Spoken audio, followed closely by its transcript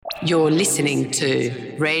You're listening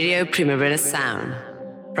to Radio Primavera Sound,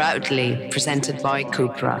 proudly presented by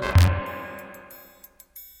Cupra.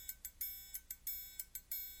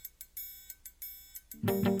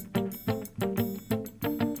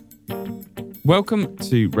 Welcome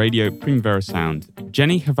to Radio Primavera Sound.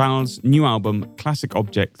 Jenny Hval's new album, Classic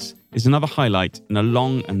Objects, is another highlight in a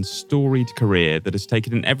long and storied career that has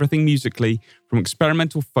taken in everything musically, from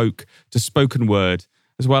experimental folk to spoken word,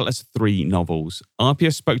 as well as 3 novels.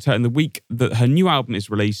 Arpia spoke to her in the week that her new album is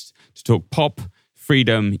released to talk pop,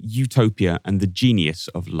 freedom, utopia, and the genius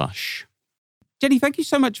of Lush. Jenny, thank you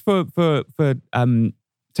so much for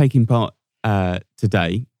taking part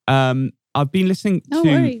today. I've been listening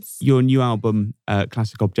to your new album,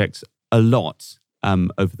 Classic Objects, a lot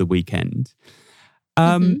over the weekend.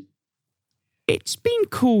 It's been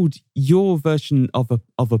called your version of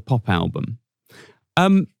a pop album,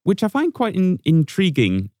 which I find quite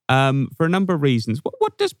intriguing for a number of reasons.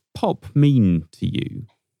 What does pop mean to you?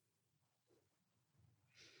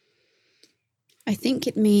 I think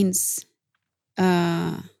it means,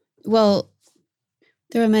 well,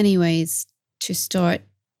 there are many ways to start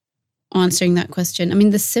answering that question. I mean,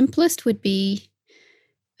 the simplest would be,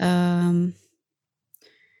 for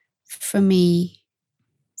me,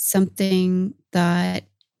 something that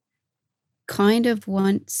kind of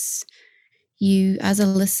wants you as a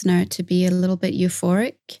listener to be a little bit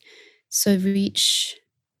euphoric. So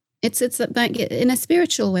it's like in a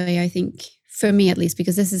spiritual way, I think, for me at least,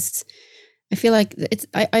 because I feel like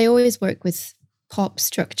I always work with pop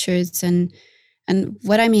structures and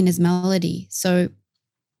what I mean is melody. So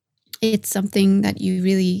it's something that you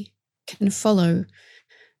really can follow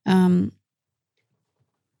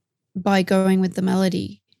by going with the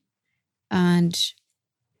melody, and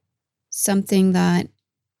something that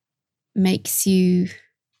makes you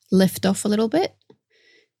lift off a little bit,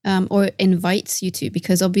 or invites you to,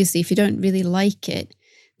 because obviously if you don't really like it,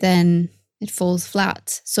 then it falls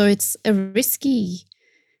flat. So it's a risky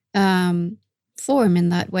form in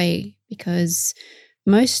that way, because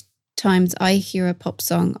most times I hear a pop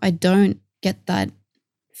song, I don't get that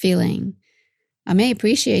feeling. I may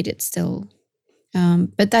appreciate it still,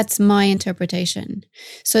 but that's my interpretation.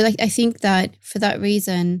 So I think that for that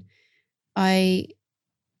reason, I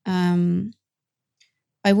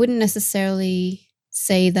wouldn't necessarily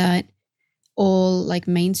say that all like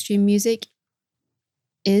mainstream music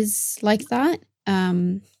is like that,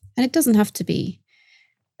 and it doesn't have to be.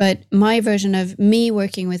 But my version of me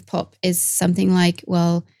working with pop is something like,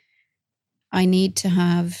 well, I need to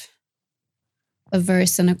have a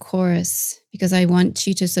verse and a chorus because I want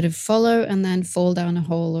you to sort of follow and then fall down a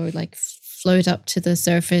hole, or like float up to the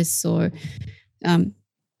surface, or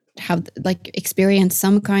have like experience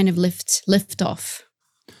some kind of lift off.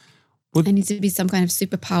 Well, there needs to be some kind of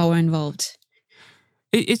superpower involved.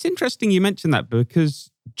 It's interesting you mentioned that,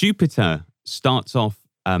 because Jupiter starts off,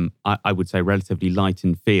 I would say, relatively light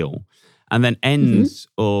in feel, and then ends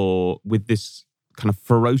or with this kind of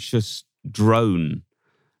ferocious drone,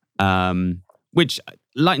 which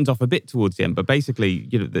lightens off a bit towards the end, but basically,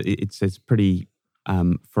 it's pretty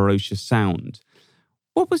ferocious sound.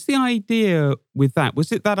 What was the idea with that?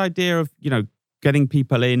 Was it that idea of, getting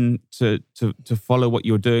people in to follow what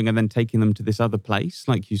you're doing and then taking them to this other place,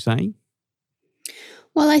 like you say?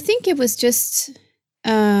 Well, I think it was just,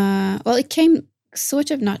 it came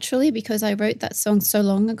sort of naturally because I wrote that song so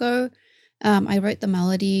long ago. I wrote the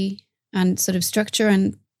melody and sort of structure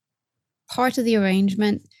and part of the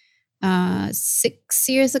arrangement 6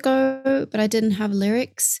 years ago, but I didn't have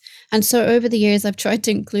lyrics. And so over the years, I've tried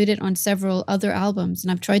to include it on several other albums,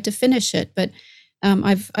 and I've tried to finish it, but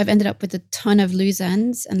I've ended up with a ton of loose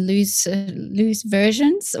ends and loose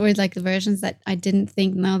versions, or like the versions that I didn't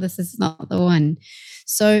think, no, this is not the one.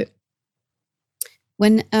 So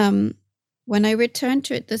when I returned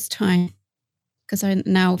to it this time, because I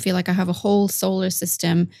now feel like I have a whole solar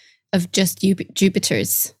system of just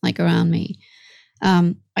Jupiters like around me,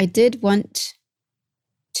 I did want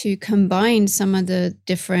to combine some of the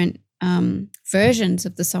different versions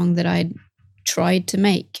of the song that I'd tried to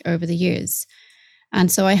make over the years. And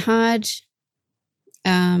so I had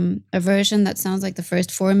a version that sounds like the first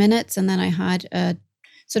 4 minutes, and then I had a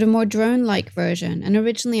sort of more drone-like version. And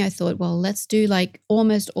originally I thought, well, let's do like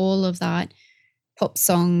almost all of that pop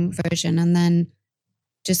song version and then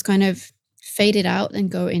just kind of fade it out and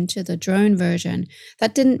go into the drone version.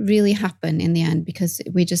 That didn't really happen in the end, because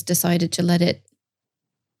we just decided to let it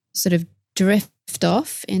sort of drift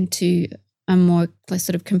off into a more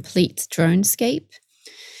sort of complete dronescape.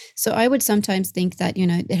 So I would sometimes think that,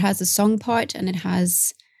 it has a song part and it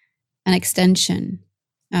has an extension,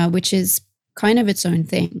 which is kind of its own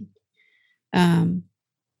thing.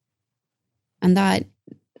 And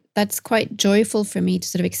that's quite joyful for me to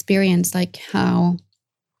sort of experience, like how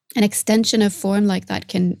an extension of form like that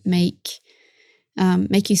can make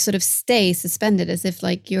you sort of stay suspended, as if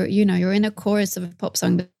like you're in a chorus of a pop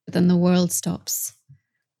song, but then the world stops.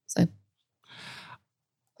 So,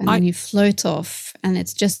 and then you float off, and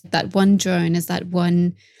it's just that one drone is that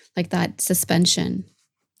one, like that suspension.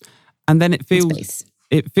 And then it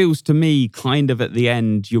feels to me kind of at the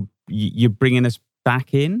end, you're bringing us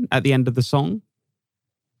back in at the end of the song.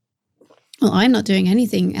 Well, I'm not doing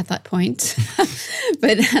anything at that point,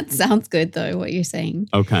 but that sounds good though, what you're saying.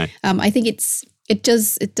 Okay. I think it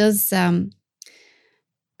does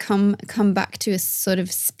come back to a sort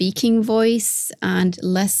of speaking voice and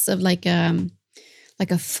less of like a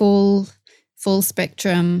full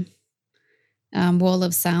spectrum wall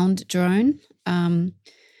of sound drone.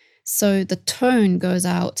 So the tone goes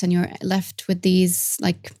out and you're left with these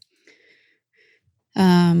like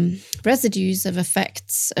residues of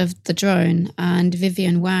effects of the drone, and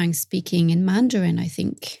Vivian Wang speaking in Mandarin. I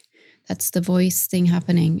think that's the voice thing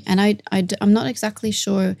happening. And I'm not exactly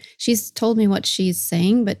sure. She's told me what she's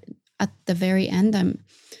saying, but at the very end, I'm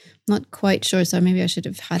not quite sure. So maybe I should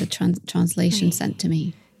have had a translation sent to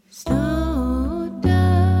me.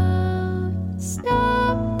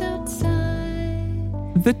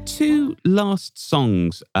 The two last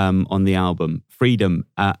songs on the album, Freedom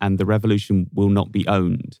and The Revolution Will Not Be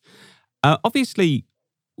Owned, obviously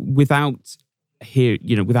without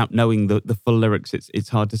knowing the full lyrics, it's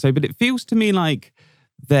hard to say, but it feels to me like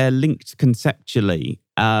they're linked conceptually,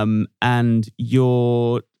 and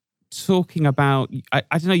you're talking about, I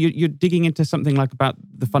don't know, you're digging into something like about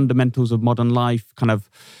the fundamentals of modern life, kind of,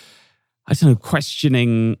 I don't know,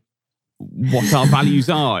 questioning what our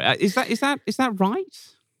values are. Is that right?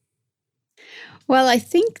 Well, I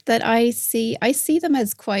think that I see them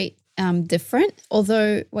as quite different,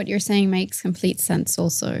 although what you're saying makes complete sense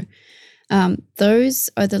also. Those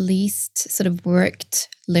are the least sort of worked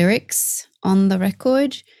lyrics on the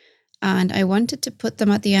record, and I wanted to put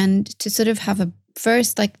them at the end to sort of have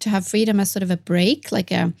to have freedom as sort of a break,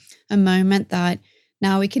 like a moment that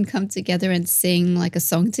now we can come together and sing like a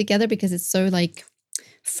song together, because it's so like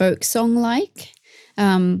folk song like,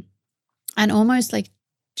 and almost like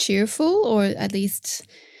cheerful, or at least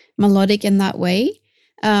melodic in that way.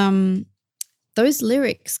 Those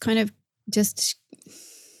lyrics kind of just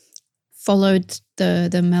followed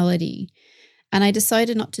the melody, and I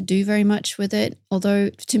decided not to do very much with it, although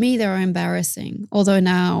to me they are embarrassing. Although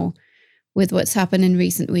now, with what's happened in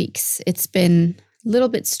recent weeks, it's been a little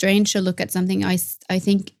bit strange to look at something I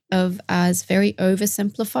think of as very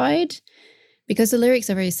oversimplified, because the lyrics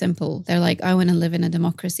are very simple. They're like, I want to live in a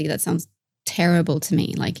democracy. That sounds terrible to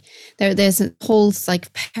me. Like there's a whole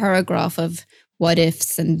like paragraph of what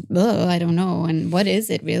ifs and I don't know, and what is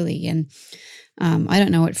it really, and I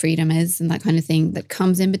don't know what freedom is and that kind of thing that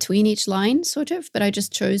comes in between each line, sort of. But I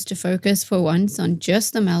just chose to focus for once on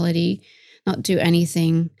just the melody, not do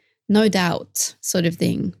anything, no doubt sort of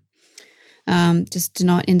thing. Just to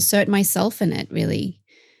not insert myself in it, really.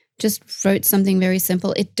 Just wrote something very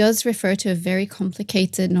simple. It does refer to a very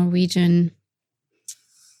complicated Norwegian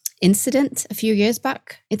incident a few years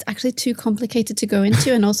back. It's actually too complicated to go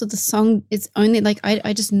into. And also the song is only like,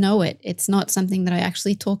 I just know it. It's not something that I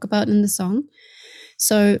actually talk about in the song.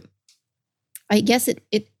 So I guess it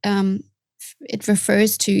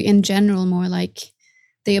refers to, in general, more like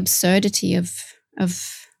the absurdity of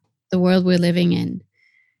the world we're living in.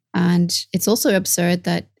 And it's also absurd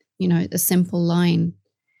that, a simple line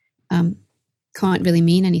can't really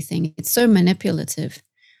mean anything. It's so manipulative.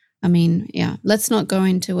 I mean, yeah, let's not go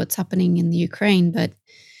into what's happening in the Ukraine, but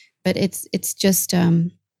it's just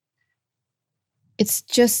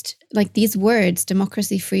like these words,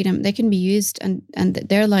 democracy, freedom, they can be used and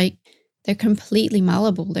they're completely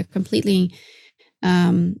malleable. They're completely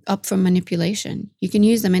up for manipulation. You can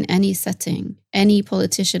use them in any setting. Any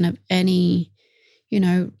politician of any,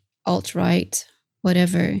 alt-right,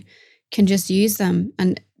 whatever, can just use them,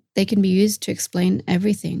 and they can be used to explain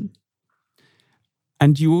everything.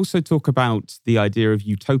 And you also talk about the idea of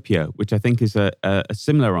utopia, which I think is a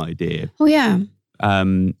similar idea. Oh, yeah.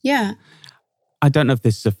 Yeah. I don't know if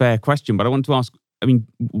this is a fair question, but I want to ask,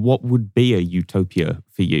 what would be a utopia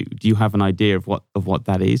for you? Do you have an idea of what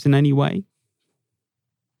that is in any way?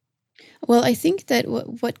 Well, I think that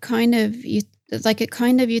what kind of a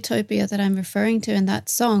kind of utopia that I'm referring to in that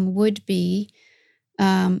song would be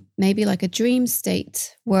maybe like a dream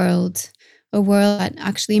state world, a world that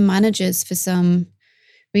actually manages for some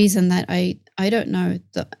reason that I don't know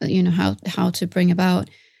how to bring about,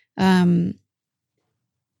 that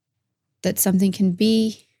something can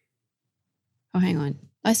be. Oh, hang on.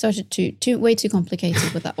 I started way too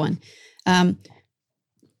complicated with that one.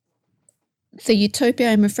 The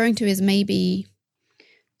utopia I'm referring to is maybe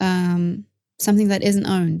something that isn't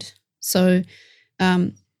owned. So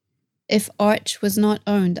if art was not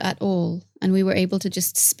owned at all, and we were able to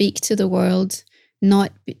just speak to the world,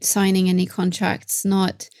 not signing any contracts,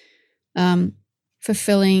 not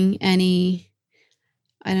fulfilling any,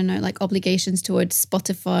 I don't know, like obligations towards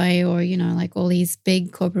Spotify or, you know, like all these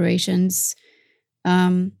big corporations,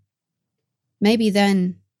 maybe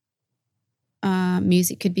then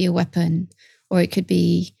music could be a weapon, or it could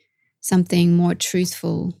be something more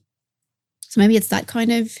truthful. So maybe it's that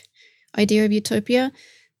kind of idea of utopia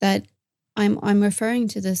that I'm referring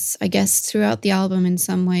to this, I guess, throughout the album in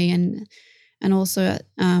some way, and also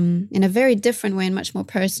in a very different way and much more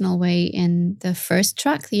personal way in the first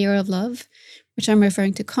track, The Year of Love, which I'm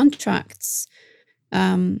referring to contracts.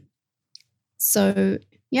 So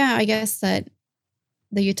yeah, I guess that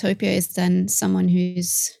the utopia is then someone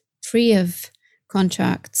who's free of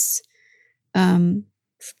contracts.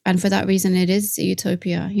 And for that reason, it is a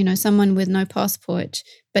utopia, you know, someone with no passport,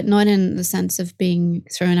 but not in the sense of being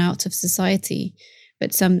thrown out of society,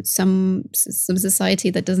 but some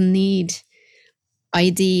society that doesn't need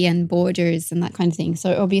ID and borders and that kind of thing.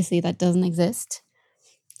 So obviously that doesn't exist.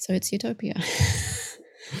 So it's utopia.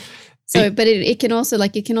 So, but it can also be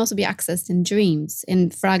accessed in dreams,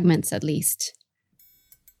 in fragments at least.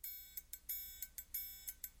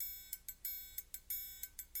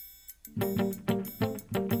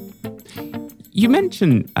 You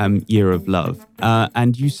mentioned Year of Love,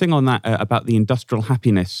 and you sing on that about the industrial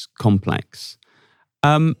happiness complex.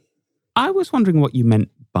 I was wondering what you meant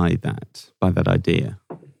by that idea.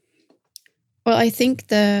 Well, I think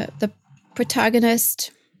the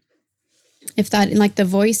protagonist, if that, like the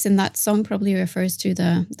voice in that song probably refers to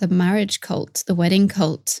the marriage cult, the wedding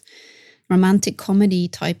cult, romantic comedy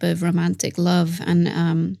type of romantic love,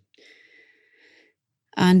 and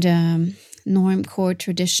normcore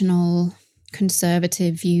traditional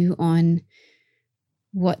conservative view on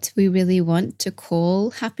what we really want to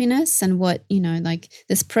call happiness, and what, you know, like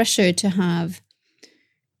this pressure to have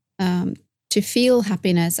to feel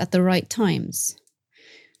happiness at the right times.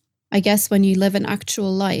 I guess when you live an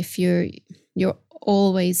actual life, you're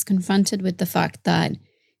always confronted with the fact that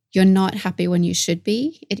you're not happy when you should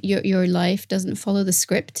be. Your life doesn't follow the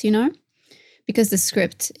script, you know, because the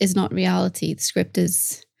script is not reality. The script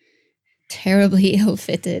is terribly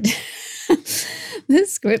ill-fitted. The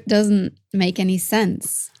script doesn't make any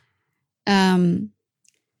sense. And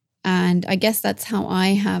I guess that's how I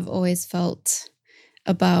have always felt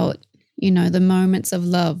about, you know, the moments of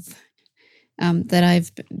love that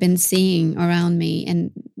I've been seeing around me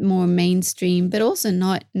in more mainstream, but also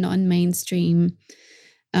not non-mainstream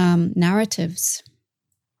narratives.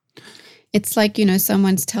 It's like, you know,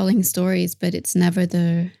 someone's telling stories, but it's never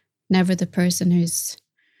the person who's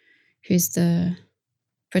the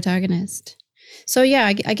protagonist. So yeah,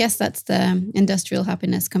 I guess that's the industrial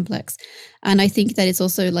happiness complex. And I think that it's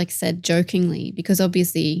also like said jokingly, because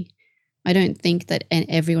obviously I don't think that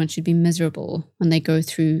everyone should be miserable when they go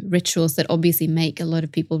through rituals that obviously make a lot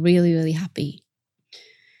of people really, really happy.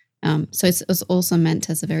 So it's also meant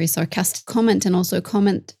as a very sarcastic comment, and also a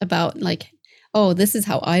comment about like, oh, this is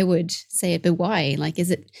how I would say it, but why? Like,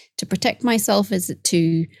 is it to protect myself? Is it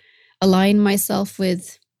to align myself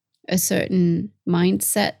with a certain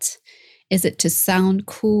mindset? Is it to sound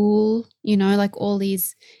cool? You know, like all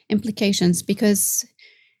these implications, because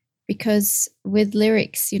with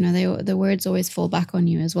lyrics, you know, the words always fall back on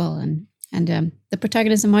you as well. And the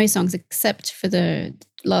protagonist of my songs, except for the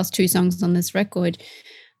last two songs on this record,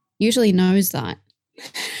 usually knows that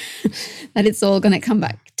that it's all going to come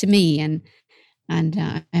back to me, and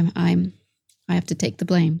I have to take the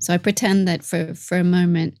blame. So I pretend that for a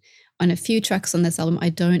moment on a few tracks on this album, I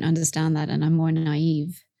don't understand that, and I'm more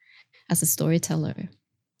naive as a storyteller.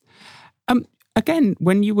 Again,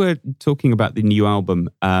 when you were talking about the new album,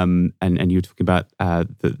 and you were talking about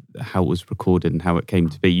how it was recorded and how it came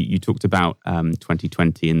to be, you talked about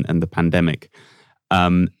 2020 and the pandemic,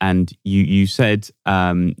 and you said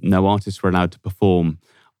no artists were allowed to perform.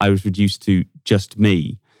 I was reduced to just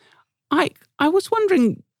me. I was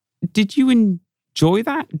wondering, did you enjoy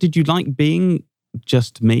that? Did you like being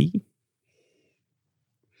just me?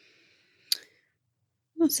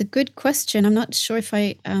 That's a good question. I'm not sure if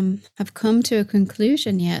I have come to a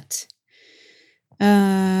conclusion yet.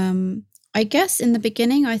 I guess in the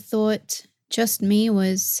beginning, I thought just me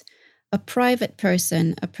was a private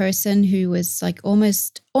person, a person who was like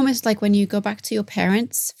almost like when you go back to your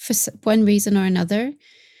parents for one reason or another,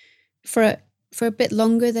 for a bit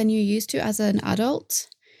longer than you used to as an adult.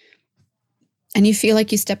 and you feel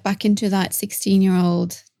like you step back into that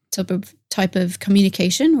 16-year-old type of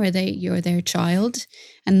communication where you're their child,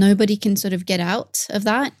 and nobody can sort of get out of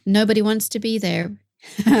that. Nobody wants to be there,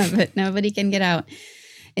 but nobody can get out.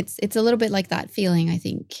 It's a little bit like that feeling, I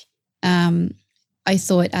think. I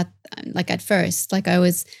thought at first, like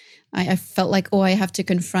I felt like, oh, I have to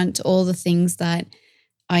confront all the things that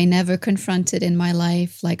I never confronted in my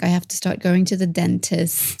life. Like I have to start going to the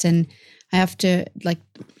dentist, and I have to like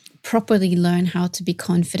properly learn how to be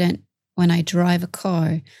confident when I drive a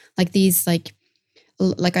car. Like these, like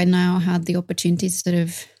I now had the opportunity to sort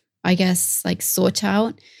of, I guess, like sort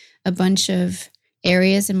out a bunch of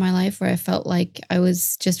areas in my life where I felt like I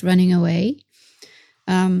was just running away.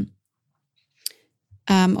 And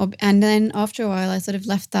then after a while, I sort of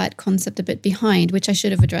left that concept a bit behind, which I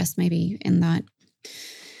should have addressed maybe in my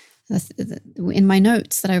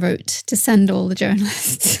notes that I wrote to send all the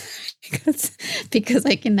journalists because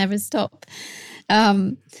I can never stop.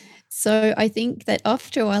 So I think that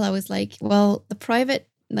after a while, I was like, well, the private,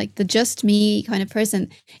 like the just me kind of person,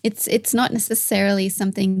 it's not necessarily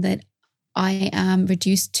something that I am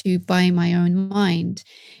reduced to by my own mind.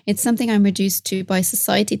 It's something I'm reduced to by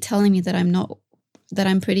society telling me that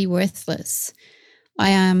I'm pretty worthless.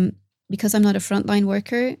 Because I'm not a frontline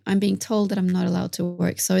worker, I'm being told that I'm not allowed to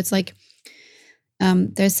work. So it's like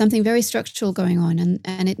there's something very structural going on,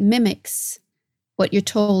 and it mimics what you're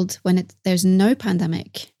told when there's no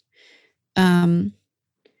pandemic,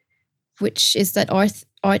 which is that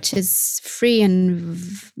art is free and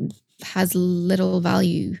has little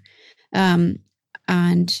value, and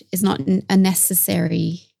is not a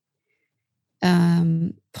necessary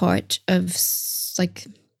part of like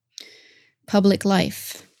public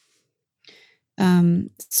life.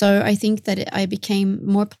 So I think that I became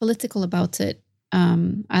more political about it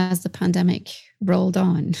as the pandemic rolled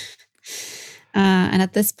on. And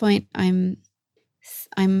at this point, I'm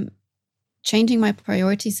changing my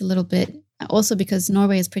priorities a little bit, also because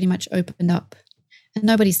Norway has pretty much opened up and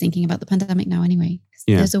nobody's thinking about the pandemic now anyway.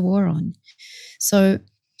 Yeah. There's a war on. So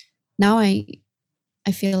now I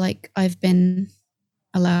feel like I've been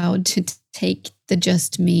allowed to take the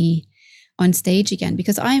just me on stage again,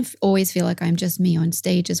 because I always feel like I'm just me on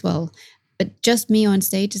stage as well. But just me on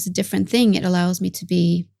stage is a different thing. It allows me to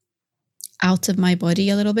be out of my body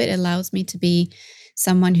a little bit. It allows me to be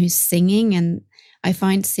someone who's singing. And I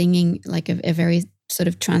find singing like a very sort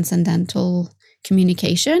of transcendental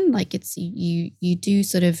communication. Like it's you do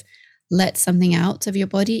sort of let something out of your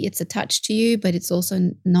body. It's attached to you, but it's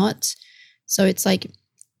also not. So it's like,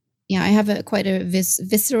 yeah, I have quite a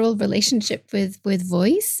visceral relationship with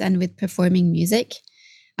voice and with performing music,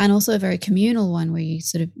 and also a very communal one where you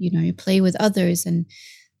sort of, you play with others and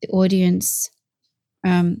the audience.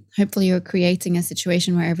 Hopefully you're creating a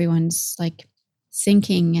situation where everyone's like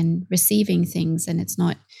thinking and receiving things, and it's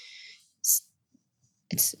not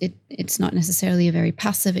necessarily a very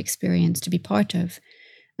passive experience to be part of.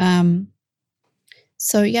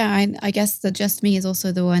 So yeah, I guess the just me is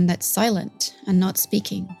also the one that's silent and not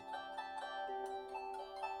speaking.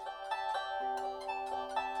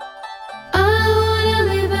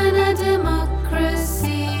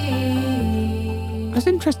 I was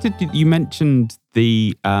interested. You mentioned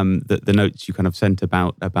the notes you kind of sent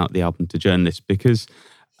about the album to journalists, because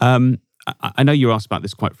I know you're asked about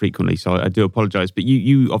this quite frequently, so I do apologise. But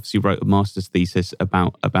you obviously wrote a master's thesis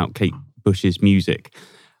about Kate Bush's music,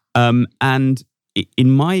 and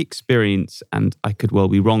in my experience, and I could well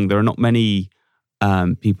be wrong, there are not many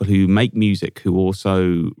people who make music who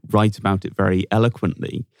also write about it very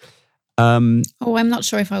eloquently. I'm not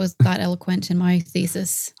sure if I was that eloquent in my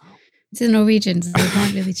thesis. It's in Norwegian, so I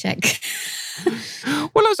can't really check.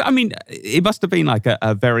 Well, it must have been like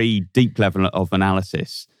a very deep level of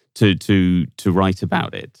analysis to write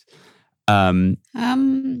about it. Well,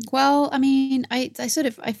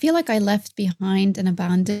 I feel like I left behind and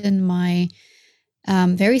abandoned my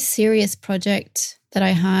very serious project that I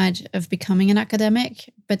had of becoming an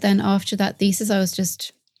academic. But then after that thesis, I was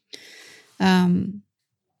just,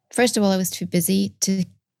 first of all, I was too busy to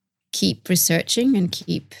keep researching and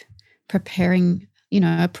keep preparing,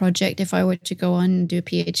 a project if I were to go on and do a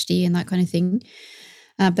PhD and that kind of thing.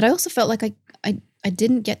 But I also felt like I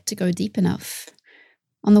didn't get to go deep enough.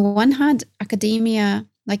 On the one hand, academia,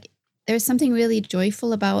 like there's something really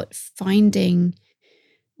joyful about finding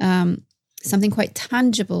something quite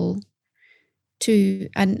tangible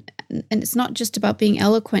and it's not just about being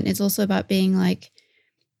eloquent. It's also about being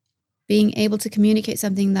able to communicate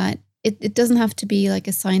something that it doesn't have to be like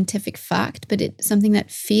a scientific fact, but it's something that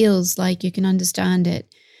feels like you can understand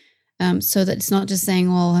it. So that it's not just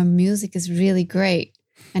saying, well, her music is really great,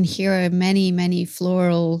 and here are many, many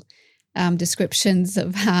floral descriptions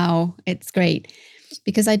of how it's great,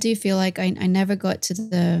 because I do feel like I never got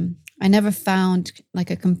to I never found like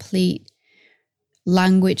a complete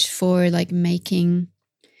language for like making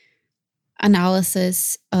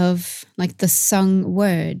analysis of like the sung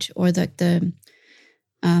word or the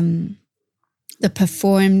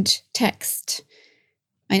performed text.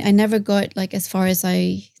 I never got like as far as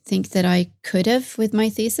I think that I could have with my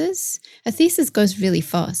thesis. A thesis goes really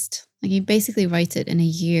fast. Like you basically write it in a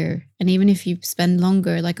year. And even if you spend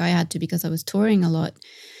longer, like I had to because I was touring a lot,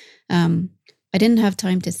 I didn't have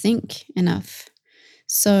time to think enough.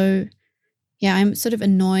 So yeah, I'm sort of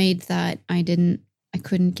annoyed that I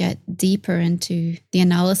couldn't get deeper into the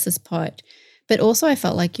analysis part. But also I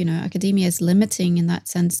felt like, academia is limiting in that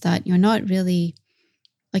sense that you're not really,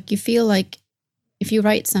 like you feel like if you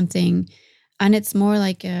write something and it's more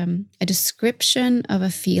like a description of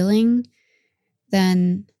a feeling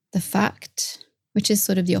than the fact, which is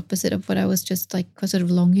sort of the opposite of what I was just like sort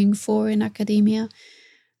of longing for in academia.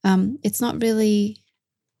 It's not really,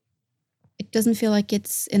 it doesn't feel like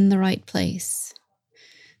it's in the right place.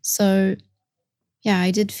 So yeah,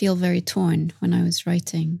 I did feel very torn when I was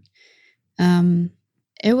writing.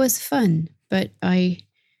 It was fun, but I'm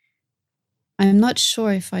not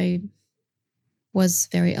sure if I was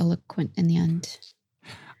very eloquent in the end.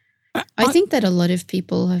 I think that a lot of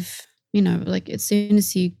people have, like as soon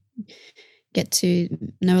as you get to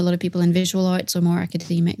know a lot of people in visual arts or more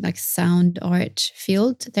academic, like sound art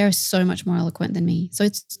field, they're so much more eloquent than me. So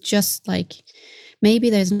it's just like, maybe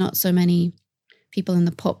there's not so many people in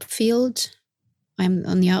the pop field. I'm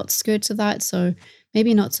on the outskirts of that. So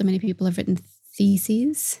maybe not so many people have written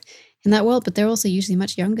theses in that world, but they're also usually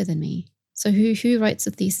much younger than me. So who writes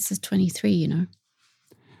a thesis at 23,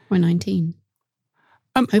 or 19?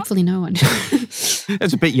 Hopefully no one.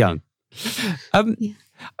 That's a bit young. Yeah.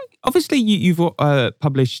 Obviously, you've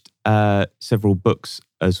published several books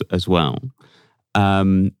as well,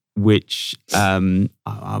 which I'm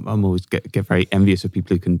always get very envious of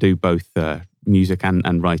people who can do both music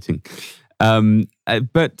and writing.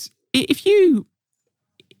 But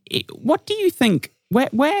what do you think?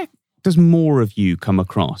 Where does more of you come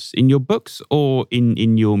across, in your books or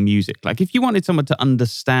in your music? Like, if you wanted someone to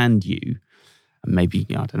understand you, maybe,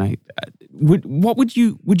 I don't know, would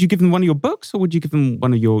you give them one of your books or would you give them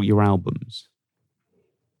one of your albums?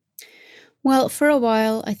 Well, for a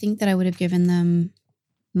while, I think that I would have given them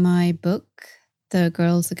my book, the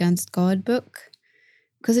Girls Against God book,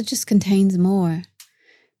 because it just contains more.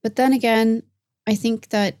 But then again, I think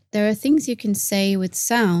that there are things you can say with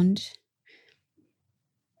sound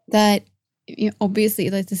that, obviously,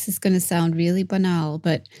 like, this is going to sound really banal,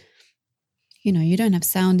 but you don't have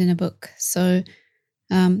sound in a book. So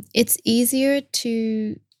it's easier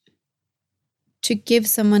to give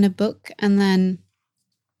someone a book and then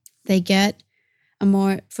they get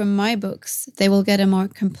from my books, they will get a more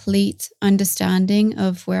complete understanding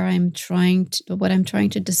of what I'm trying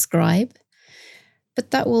to describe.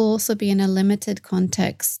 But that will also be in a limited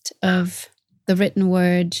context of the written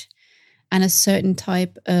word and a certain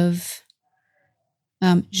type of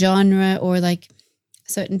genre or like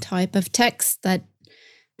a certain type of text that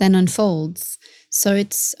then unfolds. So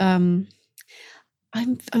it's I'm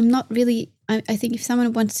not really. I think if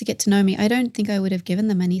someone wanted to get to know me, I don't think I would have given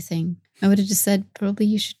them anything. I would have just said, probably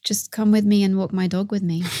you should just come with me and walk my dog with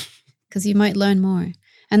me, because you might learn more.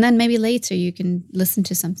 And then maybe later you can listen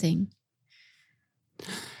to something.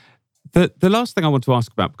 The last thing I want to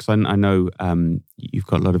ask about, because I know you've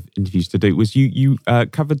got a lot of interviews to do, was you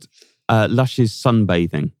covered Lush's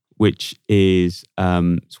Sunbathing, which is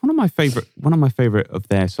it's one of my favorite of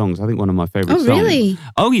their songs. I think one of my favorite songs. Oh, really?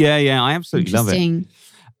 Oh, yeah. I absolutely love it.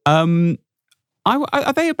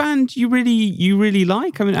 Are they a band you really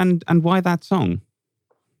like? I mean, and why that song?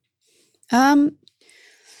 They're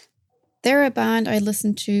a band I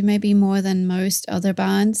listened to maybe more than most other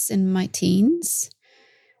bands in my teens.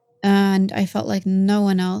 And I felt like no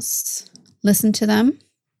one else listened to them.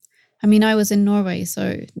 I mean, I was in Norway,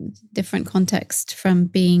 so different context from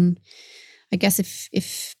being, I guess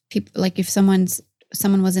if people, like if someone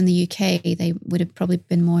was in the UK, they would have probably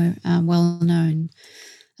been more well known.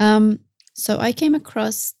 So I came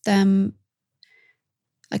across them,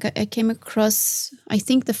 like I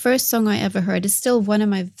think the first song I ever heard is still one of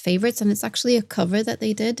my favorites, and it's actually a cover that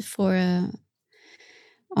they did for on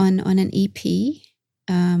an EP.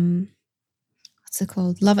 What's it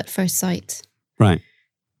called? Love at First Sight. Right.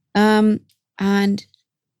 And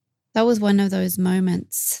that was one of those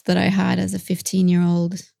moments that I had as a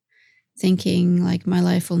 15-year-old, thinking like my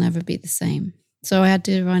life will never be the same. So I had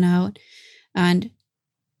to run out, and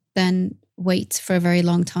then wait for a very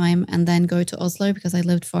long time and then go to Oslo because I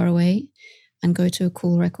lived far away, and go to a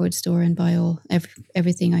cool record store and buy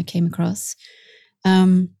everything I came across.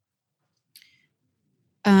 And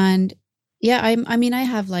yeah, I mean, I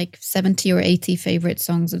have like 70 or 80 favorite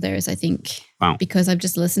songs of theirs, I think. Wow. Because I've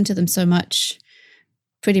just listened to them so much,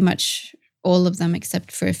 pretty much all of them,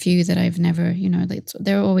 except for a few that I've never,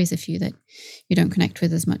 there are always a few that you don't connect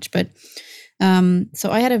with as much. But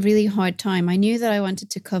so I had a really hard time. I knew that I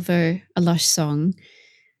wanted to cover a Lush song.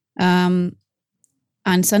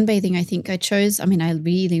 And Sunbathing, I think I chose, I mean, I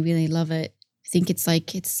really, really love it. I think it's like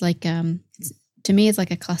to me, it's like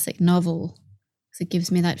a classic novel. So it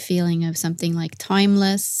gives me that feeling of something like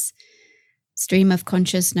timeless, stream of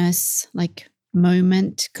consciousness, like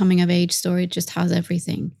moment, coming of age story. It just has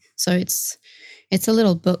everything. So it's a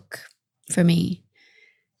little book for me.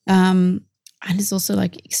 And it's also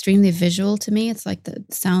like extremely visual to me. It's like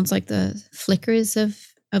sounds like the flickers of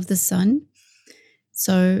the sun.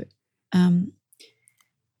 So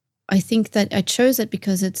I think that I chose it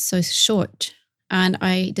because it's so short and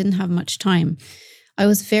I didn't have much time. I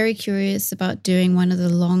was very curious about doing one of the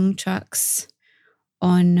long tracks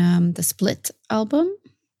on the Split album.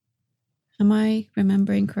 Am I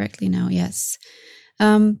remembering correctly now? Yes.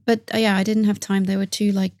 But yeah, I didn't have time. They were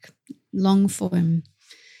too like long form.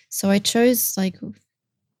 So I chose like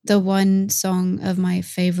the one song of my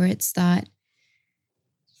favorites that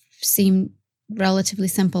seemed relatively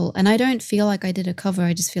simple. And I don't feel like I did a cover.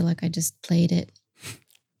 I just feel like I just played it.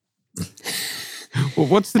 Well,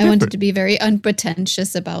 what's the I difference? wanted to be very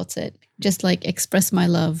unpretentious about it. Just like express my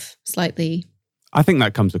love slightly. I think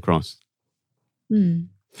that comes across. Well,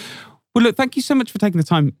 look, thank you so much for taking the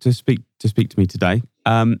time to speak to me today.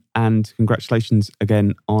 And congratulations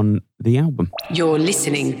again on the album. You're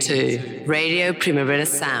listening to Radio Primavera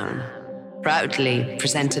Sound, proudly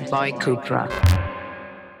presented by Cupra.